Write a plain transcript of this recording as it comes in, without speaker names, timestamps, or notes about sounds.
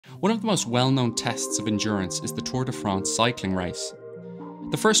One of the most well-known tests of endurance is the Tour de France cycling race.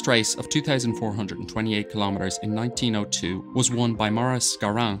 The first race of 2,428 kilometers in 1902 was won by Maurice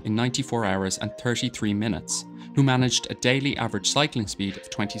Garin in 94 hours and 33 minutes, who managed a daily average cycling speed of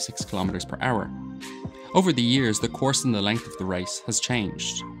 26 kilometers per hour. Over the years, the course and the length of the race has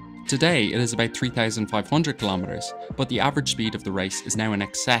changed. Today, it is about 3,500 kilometers, but the average speed of the race is now in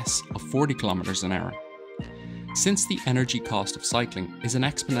excess of 40 kilometers an hour. Since the energy cost of cycling is an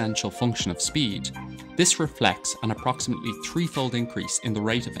exponential function of speed, this reflects an approximately threefold increase in the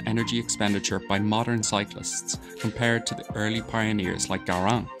rate of energy expenditure by modern cyclists compared to the early pioneers like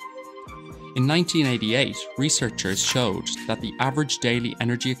Garin. In 1988, researchers showed that the average daily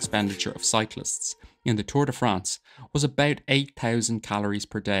energy expenditure of cyclists in the Tour de France was about 8,000 calories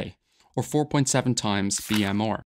per day, or 4.7 times BMR.